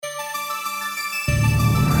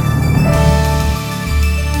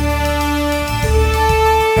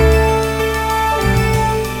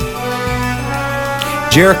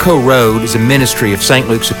Jericho Road is a ministry of St.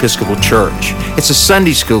 Luke's Episcopal Church. It's a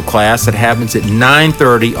Sunday school class that happens at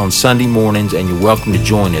 9:30 on Sunday mornings, and you're welcome to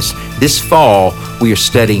join us. This fall, we are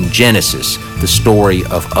studying Genesis, the story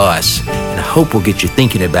of us, and I hope we'll get you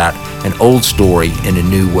thinking about an old story in a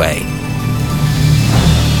new way.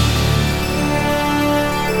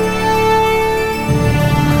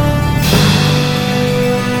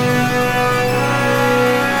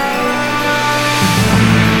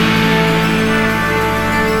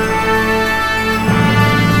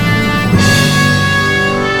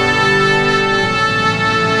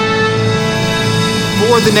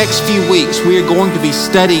 For the next few weeks, we are going to be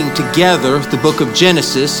studying together the book of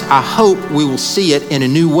Genesis. I hope we will see it in a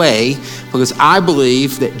new way, because I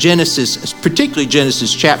believe that Genesis, particularly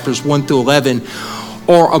Genesis chapters 1 through 11,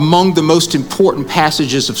 are among the most important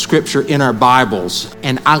passages of Scripture in our Bibles.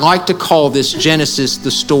 And I like to call this Genesis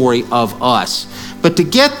the story of us. But to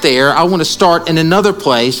get there, I want to start in another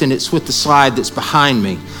place, and it's with the slide that's behind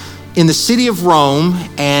me. In the city of Rome,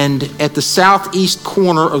 and at the southeast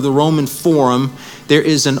corner of the Roman Forum, there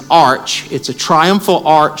is an arch. It's a triumphal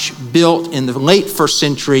arch built in the late first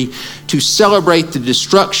century to celebrate the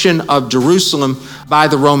destruction of Jerusalem by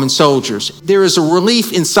the Roman soldiers. There is a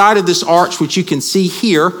relief inside of this arch, which you can see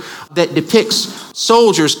here, that depicts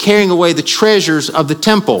soldiers carrying away the treasures of the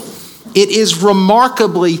temple. It is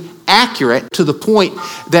remarkably accurate to the point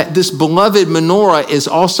that this beloved menorah is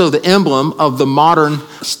also the emblem of the modern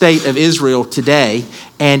state of Israel today,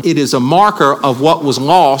 and it is a marker of what was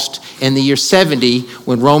lost in the year 70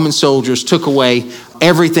 when Roman soldiers took away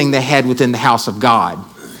everything they had within the house of God.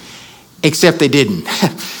 Except they didn't.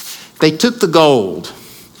 They took the gold,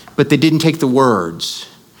 but they didn't take the words.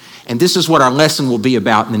 And this is what our lesson will be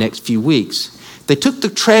about in the next few weeks. They took the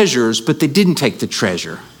treasures, but they didn't take the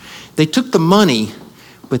treasure. They took the money,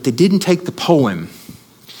 but they didn't take the poem.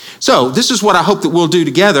 So this is what I hope that we'll do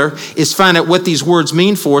together, is find out what these words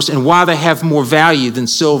mean for us and why they have more value than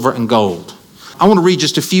silver and gold. I want to read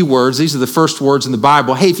just a few words. These are the first words in the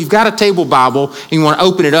Bible. Hey, if you've got a table Bible and you want to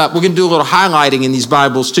open it up, we're going to do a little highlighting in these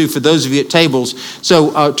Bibles too for those of you at tables.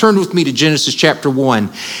 So turn with me to Genesis chapter 1.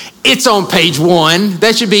 It's on page 1.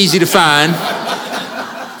 That should be easy to find.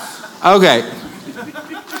 Okay.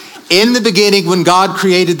 In the beginning, when God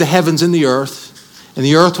created the heavens and the earth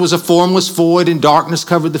was a formless void, and darkness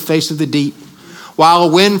covered the face of the deep, while a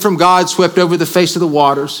wind from God swept over the face of the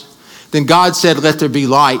waters. Then God said, "Let there be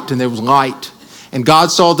light," and there was light. And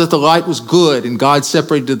God saw that the light was good, and God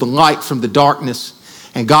separated the light from the darkness.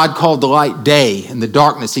 And God called the light day, and the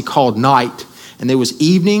darkness he called night. And there was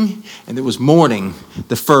evening, and there was morning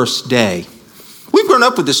the first day. We've grown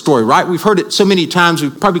up with this story, right? We've heard it so many times,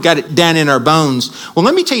 we've probably got it down in our bones. Well,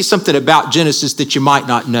 let me tell you something about Genesis that you might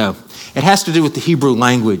not know. It has to do with the Hebrew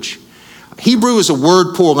language. Hebrew is a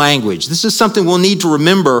word-poor language. This is something we'll need to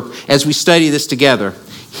remember as we study this together.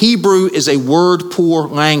 Hebrew is a word-poor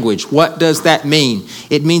language. What does that mean?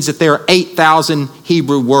 It means that there are 8,000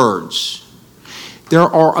 Hebrew words. There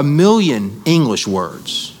are 1 million English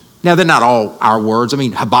words. Now, they're not all our words. I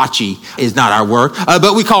mean, hibachi is not our word,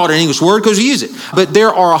 but we call it an English word because we use it. But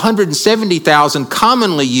there are 170,000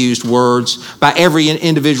 commonly used words by every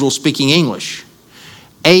individual speaking English.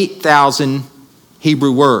 8,000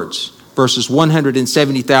 Hebrew words versus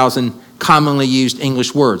 170,000 commonly used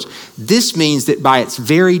English words. This means that by its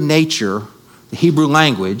very nature, the Hebrew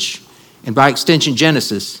language, and by extension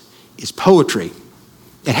Genesis, is poetry.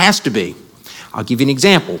 It has to be. I'll give you an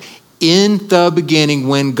example. In the beginning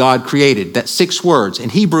when God created, that's 6 words. In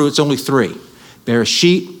Hebrew, it's only 3.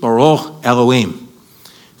 Bereshit, bara, Elohim.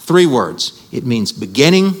 3 words. It means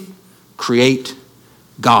beginning, create,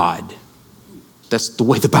 God. That's the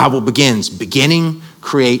way the Bible begins. Beginning,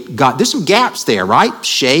 create, God. There's some gaps there, right?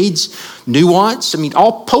 Shades, nuance. I mean,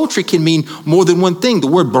 all poetry can mean more than one thing. The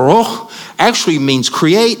word baruch actually means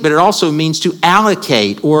create, but it also means to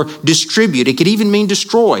allocate or distribute. It could even mean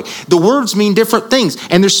destroy. The words mean different things,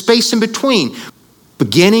 and there's space in between.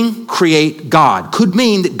 Beginning, create, God. Could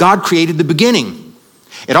mean that God created the beginning.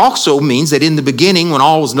 It also means that in the beginning, when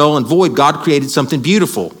all was null and void, God created something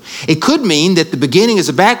beautiful. It could mean that the beginning is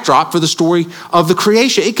a backdrop for the story of the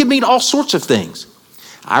creation. It could mean all sorts of things.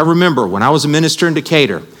 I remember when I was a minister in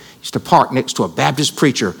Decatur, I used to park next to a Baptist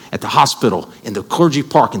preacher at the hospital in the clergy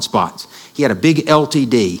parking spots. He had a big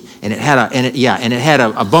LTD, and it had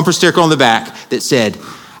a bumper sticker on the back that said,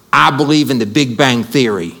 "I believe in the Big Bang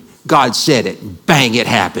Theory. God said it. Bang, it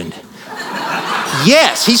happened."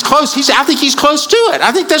 Yes, he's close. I think he's close to it.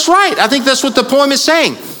 I think that's right. I think that's what the poem is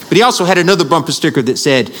saying. But he also had another bumper sticker that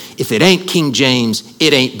said, "If it ain't King James,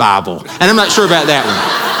 it ain't Bible." And I'm not sure about that one.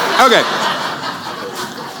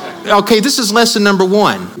 Okay, this is lesson number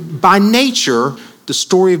 1. By nature, the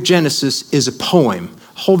story of Genesis is a poem.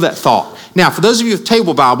 Hold that thought. Now, for those of you with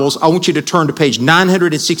table Bibles, I want you to turn to page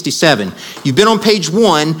 967. You've been on page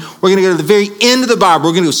 1. We're going to go to the very end of the Bible.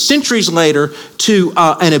 We're going to go centuries later to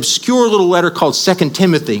an obscure little letter called 2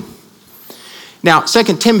 Timothy. Now,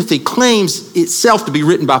 2 Timothy claims itself to be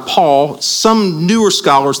written by Paul. Some newer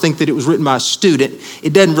scholars think that it was written by a student.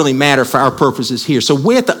 It doesn't really matter for our purposes here. So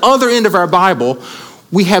way at the other end of our Bible,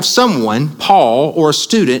 we have someone, Paul, or a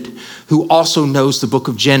student, who also knows the book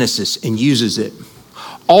of Genesis and uses it.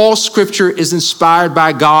 All scripture is inspired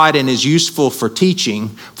by God and is useful for teaching,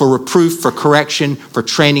 for reproof, for correction, for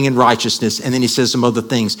training in righteousness. And then he says some other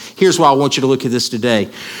things. Here's why I want you to look at this today.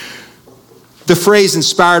 The phrase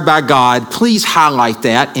inspired by God, please highlight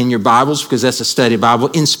that in your Bibles because that's a study Bible.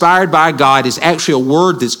 Inspired by God is actually a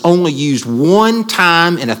word that's only used one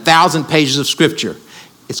time in 1,000 pages of scripture.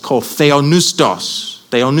 It's called theopneustos,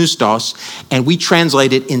 and we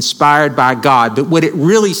translate it inspired by God. But what it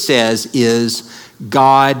really says is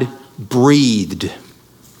God breathed.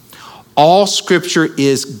 All scripture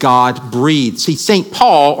is God breathed. See, St.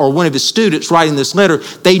 Paul, or one of his students writing this letter,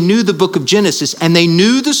 they knew the book of Genesis and they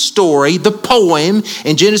knew the story, the poem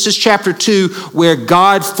in Genesis chapter 2, where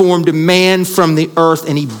God formed a man from the earth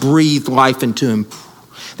and he breathed life into him.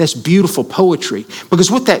 That's beautiful poetry,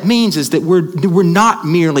 because what that means is that we're not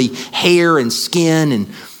merely hair and skin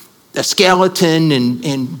and a skeleton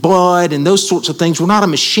and blood and those sorts of things. We're not a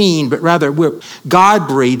machine, but rather we're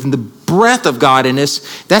God-breathed, and the breath of God in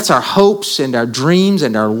us, that's our hopes and our dreams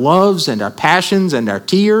and our loves and our passions and our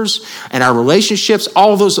tears and our relationships.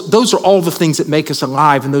 All those are all the things that make us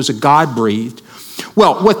alive, and those are God-breathed.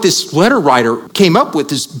 Well, what this letter writer came up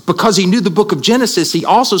with is because he knew the book of Genesis, he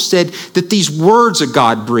also said that these words are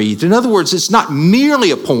God-breathed. In other words, it's not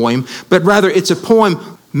merely a poem, but rather it's a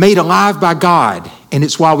poem made alive by God, and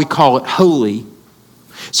it's why we call it holy.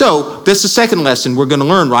 So that's the second lesson we're going to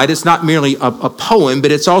learn, right? It's not merely a poem,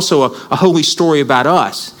 but it's also a holy story about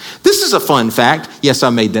us. This is a fun fact. Yes,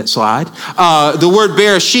 I made that slide. The word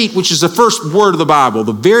Bereshit, which is the first word of the Bible,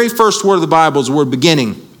 the very first word of the Bible is the word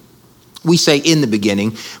beginning. We say in the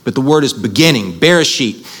beginning, but the word is beginning.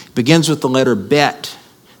 Bereshit begins with the letter Bet.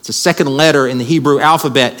 It's the second letter in the Hebrew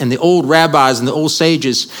alphabet, and the old rabbis and the old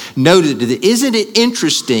sages noted that, isn't it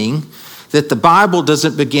interesting that the Bible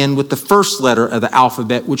doesn't begin with the first letter of the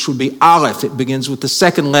alphabet, which would be Aleph. It begins with the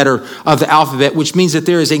second letter of the alphabet, which means that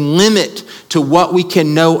there is a limit to what we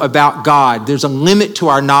can know about God. There's a limit to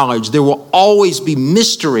our knowledge. There will always be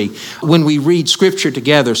mystery when we read scripture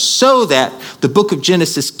together, so that the book of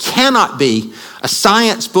Genesis cannot be a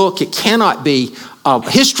science book. It cannot be a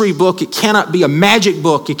history book. It cannot be a magic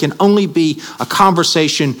book. It can only be a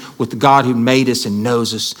conversation with the God who made us and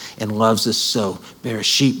knows us and loves us. So,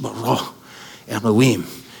 Bereshit bara Elohim.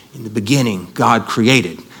 In the beginning, God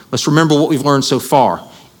created. Let's remember what we've learned so far.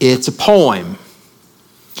 It's a poem.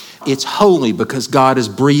 It's holy because God has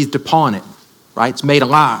breathed upon it, right? It's made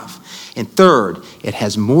alive. And third, it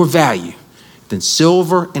has more value than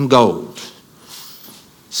silver and gold.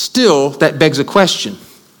 Still, that begs a question.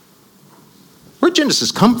 Where'd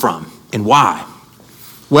Genesis come from and why?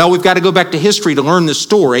 Well, we've got to go back to history to learn this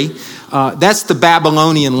story. That's the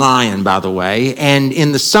Babylonian lion, by the way. And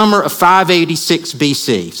in the summer of 586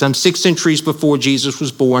 BC, some 6 centuries before Jesus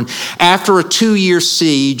was born, after a 2-year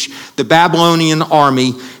siege, the Babylonian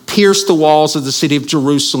army pierced the walls of the city of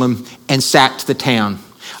Jerusalem and sacked the town.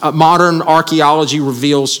 Modern archaeology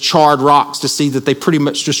reveals charred rocks to see that they pretty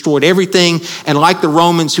much destroyed everything. And like the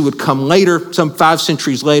Romans who would come later, some 5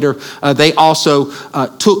 centuries later, they also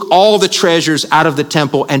took all the treasures out of the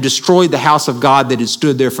temple and destroyed the house of God that had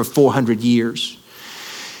stood there for 400 years.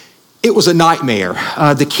 It was a nightmare.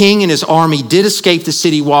 The king and his army did escape the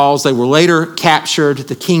city walls. They were later captured.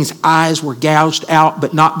 The king's eyes were gouged out,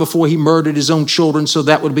 but not before he murdered his own children, so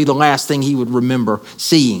that would be the last thing he would remember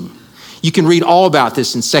seeing. You can read all about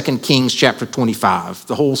this in 2 Kings chapter 25,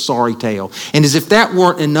 the whole sorry tale. And as if that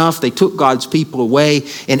weren't enough, they took God's people away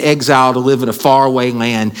in exile to live in a faraway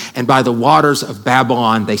land. And by the waters of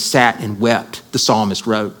Babylon, they sat and wept, the psalmist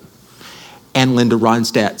wrote. And Linda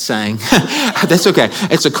Ronstadt sang. That's okay.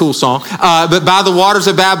 It's a cool song. But by the waters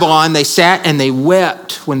of Babylon, they sat and they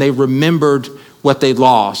wept when they remembered what they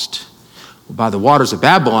lost. By the waters of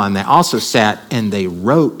Babylon, they also sat and they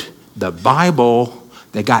wrote the Bible.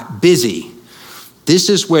 They got busy. This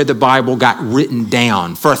is where the Bible got written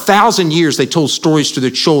down. For 1,000 years, they told stories to their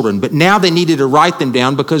children, but now they needed to write them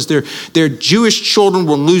down because their Jewish children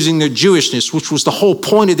were losing their Jewishness, which was the whole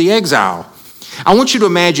point of the exile. I want you to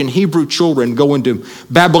imagine Hebrew children going to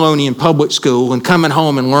Babylonian public school and coming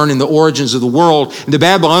home and learning the origins of the world. And the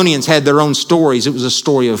Babylonians had their own stories. It was a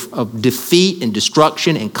story of defeat and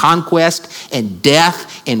destruction and conquest and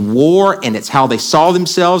death and war. And it's how they saw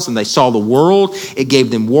themselves and they saw the world. It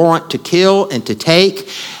gave them warrant to kill and to take.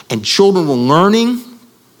 And children were learning.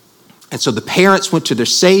 And so the parents went to their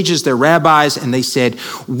sages, their rabbis, and they said,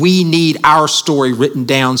 we need our story written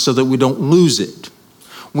down so that we don't lose it.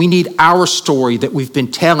 We need our story that we've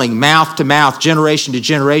been telling mouth to mouth, generation to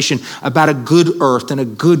generation, about a good earth and a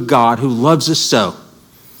good God who loves us so.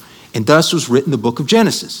 And thus was written the book of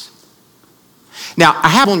Genesis. Now, I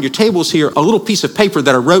have on your tables here a little piece of paper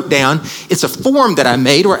that I wrote down. It's a form that I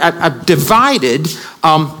made, or I've divided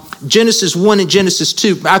Genesis 1 and Genesis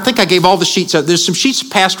 2. I think I gave all the sheets out. There's some sheets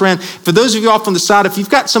passed around. For those of you off on the side, if you've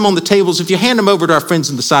got some on the tables, if you hand them over to our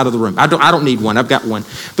friends on the side of the room. I don't need one. I've got one.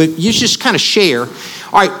 But you just kind of share. All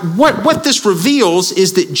right, what this reveals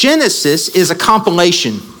is that Genesis is a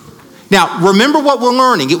compilation. Now, remember what we're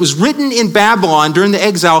learning. It was written in Babylon during the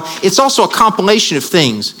exile. It's also a compilation of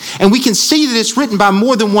things. And we can see that it's written by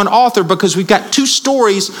more than one author because we've got two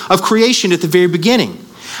stories of creation at the very beginning.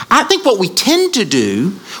 I think what we tend to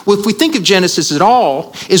do, if we think of Genesis at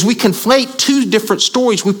all, is we conflate two different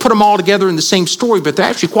stories. We put them all together in the same story, but they're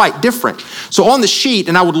actually quite different. So on the sheet,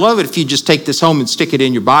 and I would love it if you just take this home and stick it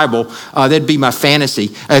in your Bible. That'd be my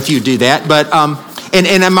fantasy if you do that. But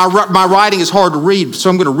and my writing is hard to read, so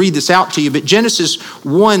I'm going to read this out to you. But Genesis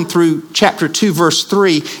 1 through chapter 2, verse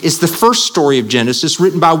 3 is the first story of Genesis,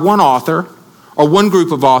 written by one author, or one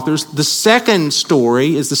group of authors. The second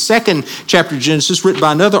story is the second chapter of Genesis, written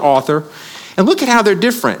by another author. And look at how they're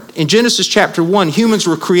different. In Genesis chapter 1, humans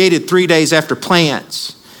were created 3 days after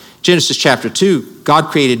plants. Genesis chapter 2, God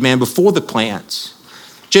created man before the plants.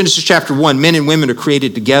 Genesis chapter 1, men and women are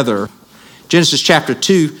created together. Genesis chapter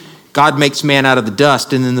 2, God makes man out of the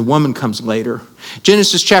dust, and then the woman comes later.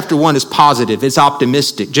 Genesis chapter 1 is positive, it's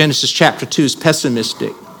optimistic. Genesis chapter 2 is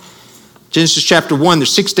pessimistic. Genesis chapter 1,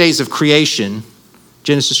 there's 6 days of creation.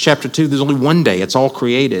 Genesis chapter 2, there's only 1 day. It's all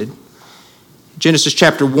created. Genesis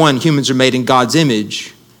chapter 1, humans are made in God's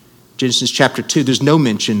image. Genesis chapter 2, there's no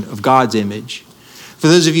mention of God's image. For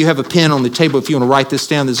those of you who have a pen on the table, if you want to write this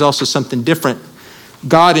down, there's also something different.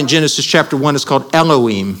 God in Genesis chapter 1 is called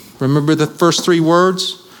Elohim. Remember the first three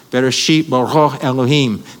words? Bereshit bara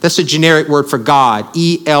Elohim. That's a generic word for God,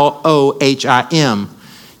 Elohim.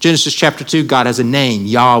 Genesis chapter 2, God has a name,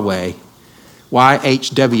 Yahweh.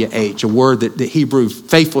 YHWH, a word that the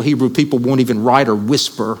faithful Hebrew people won't even write or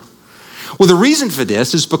whisper. Well, the reason for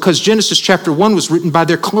this is because Genesis chapter 1 was written by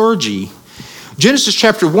their clergy. Genesis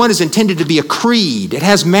chapter 1 is intended to be a creed. It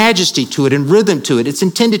has majesty to it and rhythm to it. It's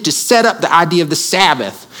intended to set up the idea of the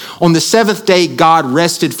Sabbath. On the seventh day, God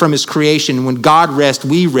rested from his creation. When God rests,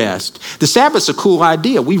 we rest. The Sabbath's a cool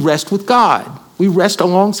idea. We rest with God. We rest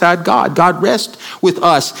alongside God. God rests with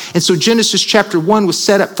us. And so Genesis chapter 1 was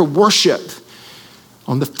set up for worship.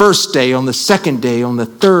 On the first day, on the second day, on the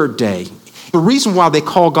third day. The reason why they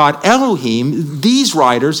call God Elohim, these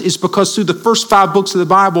writers, is because through the first 5 books of the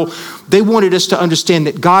Bible, they wanted us to understand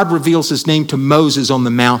that God reveals his name to Moses on the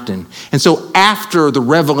mountain. And so after the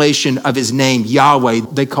revelation of his name, Yahweh,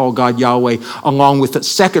 they call God Yahweh, along with a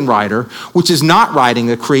second writer, which is not writing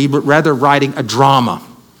a creed, but rather writing a drama.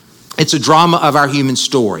 It's a drama of our human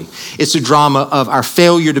story. It's a drama of our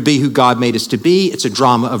failure to be who God made us to be. It's a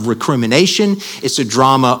drama of recrimination. It's a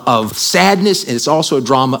drama of sadness. And it's also a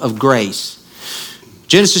drama of grace.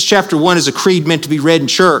 Genesis chapter 1 is a creed meant to be read in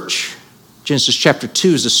church. Genesis chapter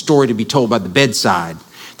 2 is a story to be told by the bedside.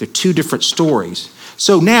 They're two different stories.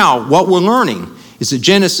 So now what we're learning is that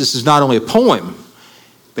Genesis is not only a poem,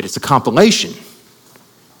 but it's a compilation.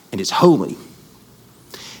 And it's holy.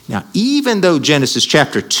 Now, even though Genesis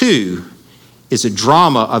chapter 2 is a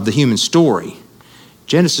drama of the human story,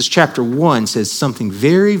 Genesis chapter 1 says something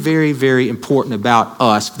very, very, very important about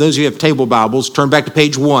us. For those of you who have table Bibles, turn back to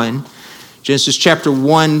page 1. Genesis chapter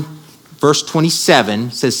 1, verse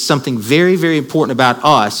 27 says something very, very important about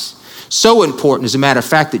us. So important, as a matter of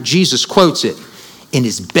fact, that Jesus quotes it in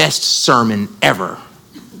his best sermon ever.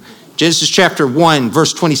 Genesis chapter 1,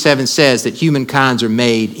 verse 27 says that humankinds are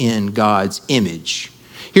made in God's image.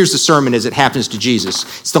 Here's the sermon as it happens to Jesus.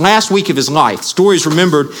 It's the last week of his life. The story is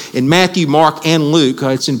remembered in Matthew, Mark, and Luke.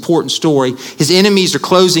 It's an important story. His enemies are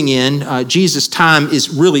closing in. Jesus' time is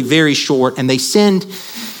really very short, and they send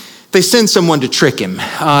someone to trick him.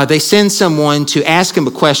 They send someone to ask him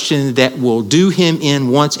a question that will do him in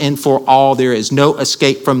once and for all. There is no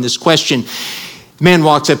escape from this question. The man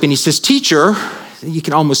walks up and he says, "Teacher," you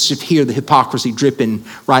can almost hear the hypocrisy dripping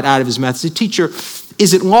right out of his mouth. He says, "Teacher,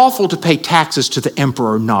 is it lawful to pay taxes to the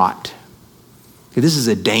emperor or not?" Okay, this is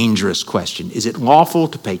a dangerous question. Is it lawful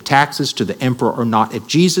to pay taxes to the emperor or not? If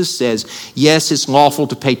Jesus says, yes, it's lawful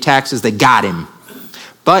to pay taxes, they got him.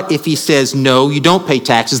 But if he says, no, you don't pay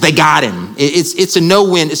taxes, they got him. It's a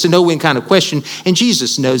no-win. It's a no-win kind of question. And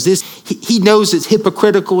Jesus knows this. He knows it's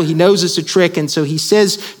hypocritical. He knows it's a trick. And so he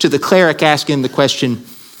says to the cleric asking him the question,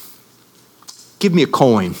 give me a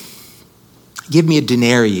coin. Give me a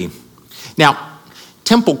denarius. Now,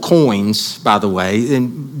 temple coins, by the way,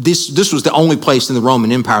 and this was the only place in the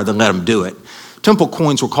Roman Empire that let them do it. Temple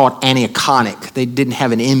coins were called aniconic. They didn't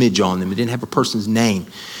have an image on them. It didn't have a person's name.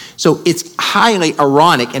 So it's highly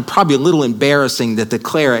ironic and probably a little embarrassing that the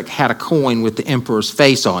cleric had a coin with the emperor's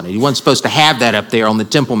face on it. He wasn't supposed to have that up there on the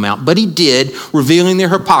Temple Mount, but he did, revealing their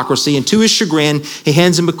hypocrisy. And to his chagrin, he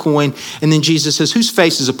hands him a coin. And then Jesus says, whose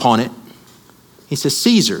face is upon it? He says,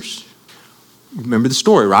 Caesar's. Remember the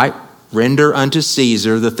story, right? Render unto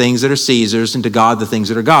Caesar the things that are Caesar's, and to God the things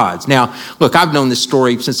that are God's. Now, look, I've known this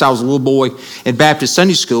story since I was a little boy in Baptist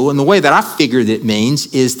Sunday school, and the way that I figured it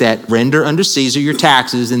means is that render unto Caesar your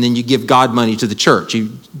taxes, and then you give God money to the church.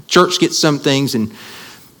 Church gets some things, and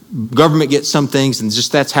government gets some things, and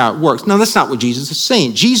just that's how it works. No, that's not what Jesus is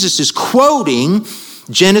saying. Jesus is quoting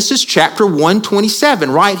Genesis chapter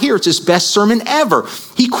 1:27 right here. It's his best sermon ever.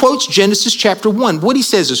 He quotes Genesis chapter 1. What he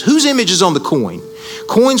says is, whose image is on the coin?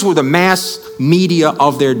 Coins were the mass media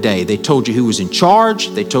of their day. They told you who was in charge.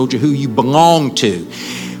 They told you who you belonged to.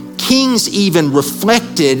 Kings even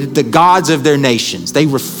reflected the gods of their nations. They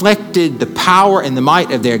reflected the power and the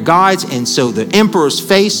might of their gods. And so the emperor's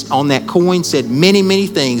face on that coin said many, many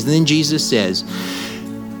things. And then Jesus says,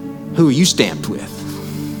 who are you stamped with?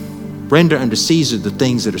 Render unto Caesar the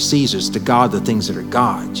things that are Caesar's, to God the things that are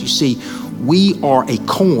God's. You see, we are a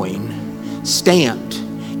coin stamped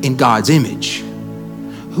in God's image.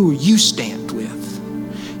 Who are you stamped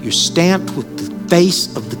with? You're stamped with the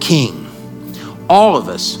face of the King. All of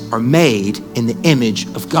us are made in the image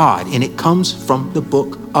of God, and it comes from the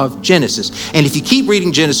book of Genesis. And if you keep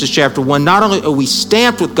reading Genesis chapter 1, not only are we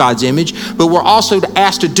stamped with God's image, but we're also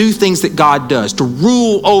asked to do things that God does, to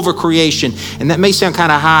rule over creation. And that may sound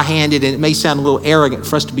kind of high-handed, and it may sound a little arrogant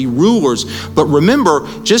for us to be rulers. But remember,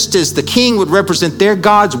 just as the king would represent their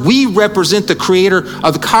gods, we represent the creator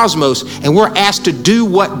of the cosmos, and we're asked to do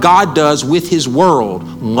what God does with his world.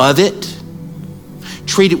 Love it,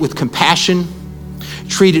 treat it with compassion,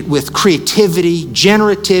 treat it with creativity,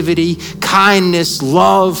 generativity, kindness,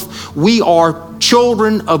 love. We are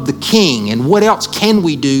children of the King. And what else can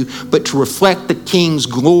we do but to reflect the King's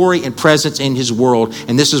glory and presence in his world?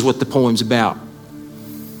 And this is what the poem's about.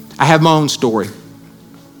 I have my own story.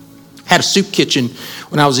 Had a soup kitchen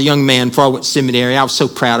when I was a young man before I went to seminary. I was so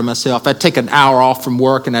proud of myself. I'd take an hour off from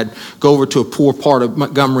work and I'd go over to a poor part of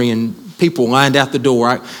Montgomery, and people lined out the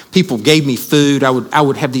door. People gave me food. I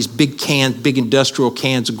would have these big cans, big industrial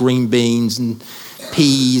cans of green beans and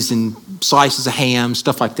peas and slices of ham,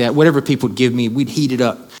 stuff like that. Whatever people would give me, we'd heat it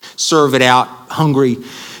up, serve it out. Hungry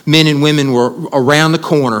men and women were around the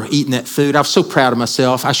corner eating that food. I was so proud of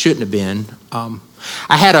myself. I shouldn't have been.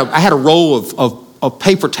 I had a roll of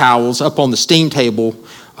paper towels up on the steam table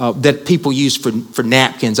that people use for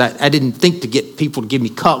napkins. I didn't think to get people to give me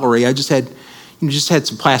cutlery. I just had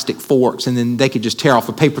some plastic forks, and then they could just tear off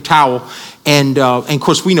a paper towel. And of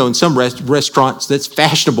course, we know in some restaurants that's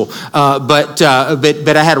fashionable. But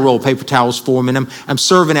I had a roll of paper towels for them, and I'm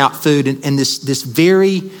serving out food, and this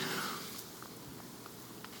very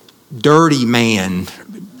dirty man,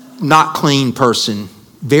 not clean person,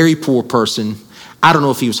 very poor person. I don't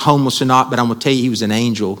know if he was homeless or not, but I'm going to tell you he was an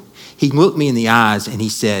angel. He looked me in the eyes and he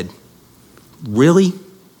said, "Really?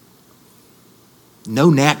 No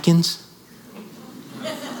napkins?"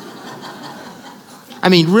 I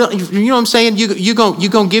mean, really, you know what I'm saying? You're going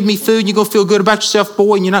to give me food, you're going to feel good about yourself,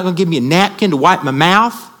 boy, and you're not going to give me a napkin to wipe my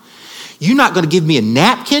mouth? You're not going to give me a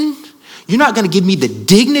napkin? You're not going to give me the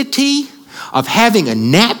dignity of having a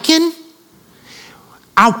napkin?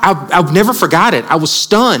 I've never forgot it. I was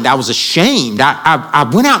stunned. I was ashamed. I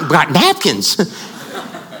went out and got napkins.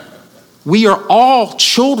 We are all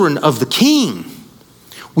children of the King.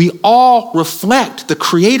 We all reflect the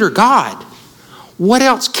Creator God. What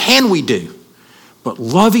else can we do but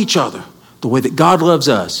love each other the way that God loves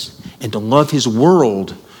us, and to love his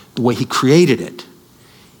world the way he created it?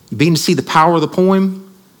 You begin to see the power of the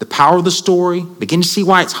poem, the power of the story, begin to see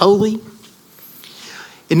why it's holy.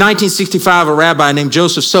 In 1965, a rabbi named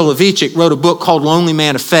Joseph Soloveitchik wrote a book called Lonely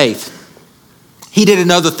Man of Faith. He did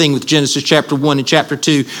another thing with Genesis chapter 1 and chapter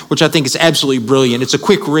 2, which I think is absolutely brilliant. It's a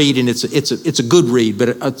quick read, and it's a good read, but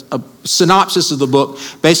a synopsis of the book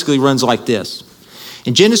basically runs like this.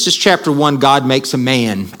 In Genesis chapter 1, God makes a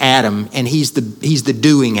man, Adam, and he's the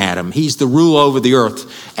doing Adam. He's the rule over the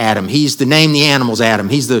earth Adam. He's the name the animals Adam.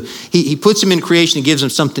 He puts him in creation and gives him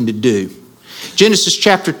something to do. Genesis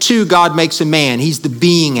chapter 2, God makes a man. He's the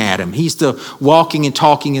being Adam. He's the walking and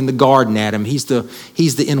talking in the garden Adam. He's the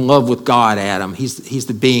in love with God Adam. He's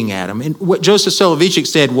the being Adam. And what Joseph Soloveitchik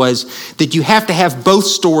said was that you have to have both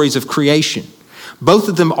stories of creation. Both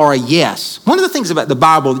of them are a yes. One of the things about the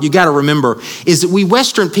Bible that you got to remember is that we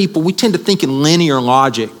Western people, we tend to think in linear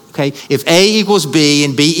logic. Okay, if A equals B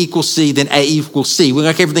and B equals C, then A equals C. We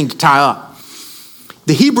like everything to tie up.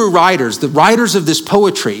 The Hebrew writers, the writers of this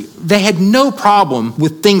poetry, they had no problem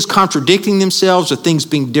with things contradicting themselves or things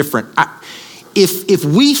being different. If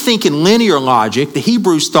we think in linear logic, the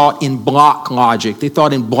Hebrews thought in block logic. They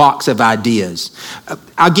thought in blocks of ideas.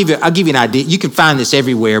 I'll give you an idea. You can find this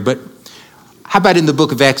everywhere, but how about in the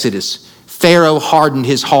book of Exodus? Pharaoh hardened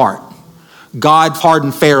his heart. God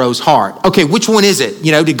hardened Pharaoh's heart. Okay, which one is it?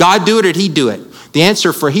 Did God do it or did he do it? The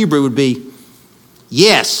answer for Hebrew would be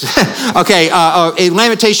yes. Okay, in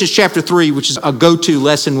Lamentations chapter 3, which is a go-to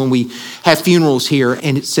lesson when we have funerals here,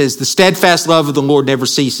 and it says, the steadfast love of the Lord never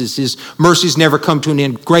ceases. His mercies never come to an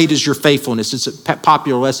end. Great is your faithfulness. It's a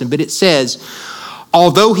popular lesson, but it says,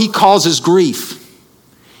 although he causes grief,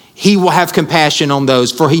 he will have compassion on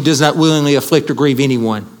those, for he does not willingly afflict or grieve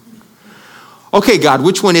anyone. Okay, God,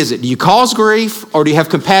 which one is it? Do you cause grief or do you have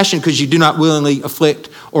compassion because you do not willingly afflict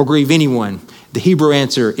or grieve anyone? The Hebrew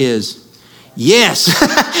answer is yes.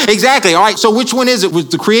 Exactly. All right, so which one is it? Was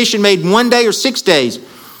the creation made in 1 day or 6 days?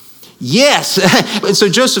 Yes. And so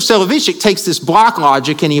Joseph Soloveitchik takes this block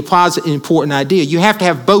logic and he applies an important idea. You have to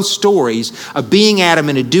have both stories, a being Adam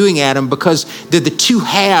and a doing Adam, because they're the two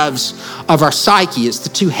halves of our psyche. It's the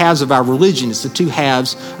two halves of our religion. It's the two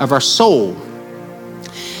halves of our soul.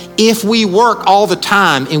 If we work all the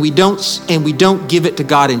time and we don't give it to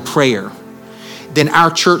God in prayer, then our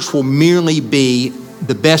church will merely be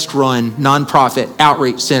the best run nonprofit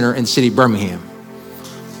outreach center in the city of Birmingham.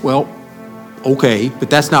 Well, okay, but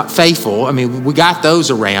that's not faithful. I mean, we got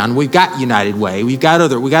those around. We've got United Way. We got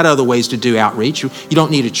other ways to do outreach. You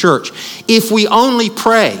don't need a church. If we only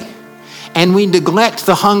pray and we neglect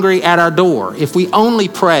the hungry at our door, if we only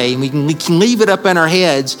pray and we can leave it up in our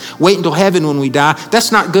heads, wait until heaven when we die,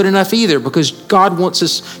 that's not good enough either, because God wants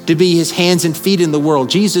us to be his hands and feet in the world.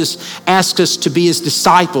 Jesus asked us to be his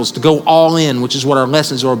disciples, to go all in, which is what our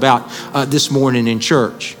lessons are about this morning in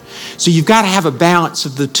church. So you've got to have a balance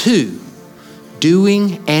of the two.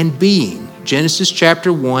 Doing and being. Genesis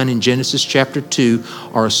chapter 1 and Genesis chapter 2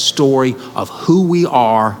 are a story of who we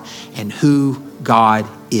are and who God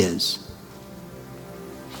is.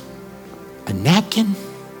 A napkin?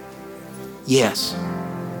 Yes.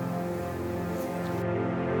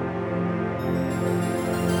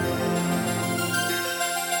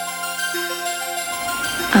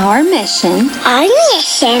 Our mission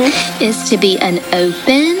is to be an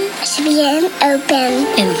open,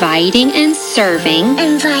 inviting and serving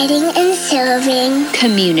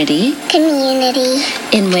community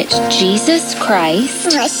in which Jesus Christ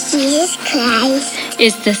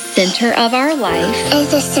is the center of our life,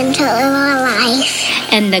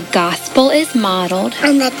 and the gospel is modeled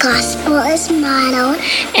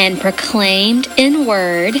and proclaimed in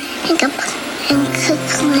word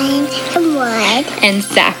and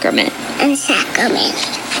sacrament. Good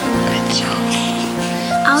job.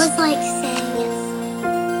 I was like